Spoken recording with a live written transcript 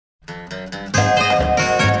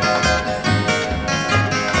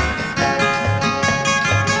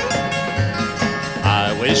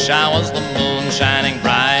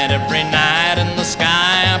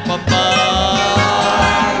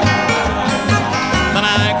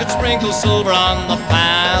sprinkle silver on the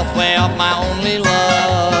pathway of my only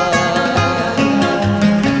love.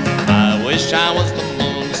 I wish I was the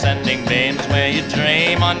moon sending beams where you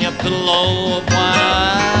dream on your pillow of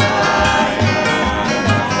white.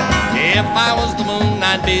 If I was the moon,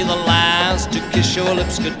 I'd be the last to kiss your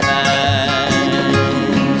lips goodnight.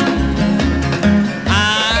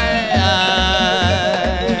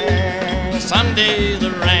 Someday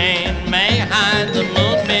the rain may hide the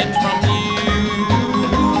moonbeams from you.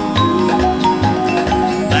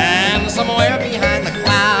 Then somewhere behind the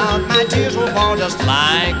cloud my tears will fall just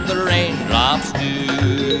like the raindrops do.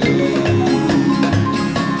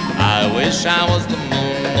 I wish I was the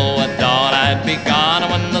moon, though I thought I'd be gone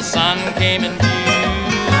when the sun came in view.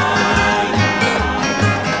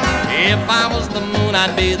 If I was the moon,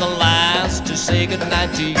 I'd be the last to say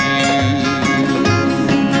goodnight to you.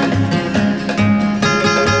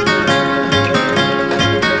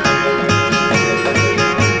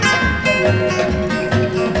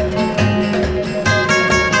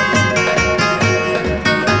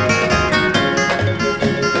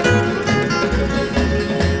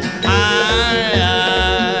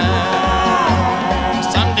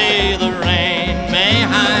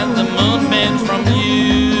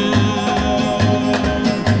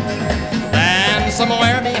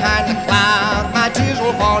 Somewhere behind the cloud my tears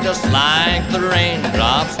will fall just like the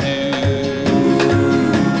raindrops do.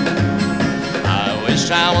 I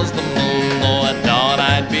wish I was the moon, though I thought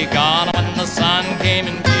I'd be gone when the sun came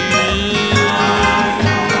in view.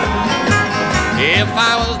 If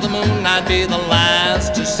I was the moon, I'd be the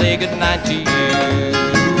last to say goodnight to you.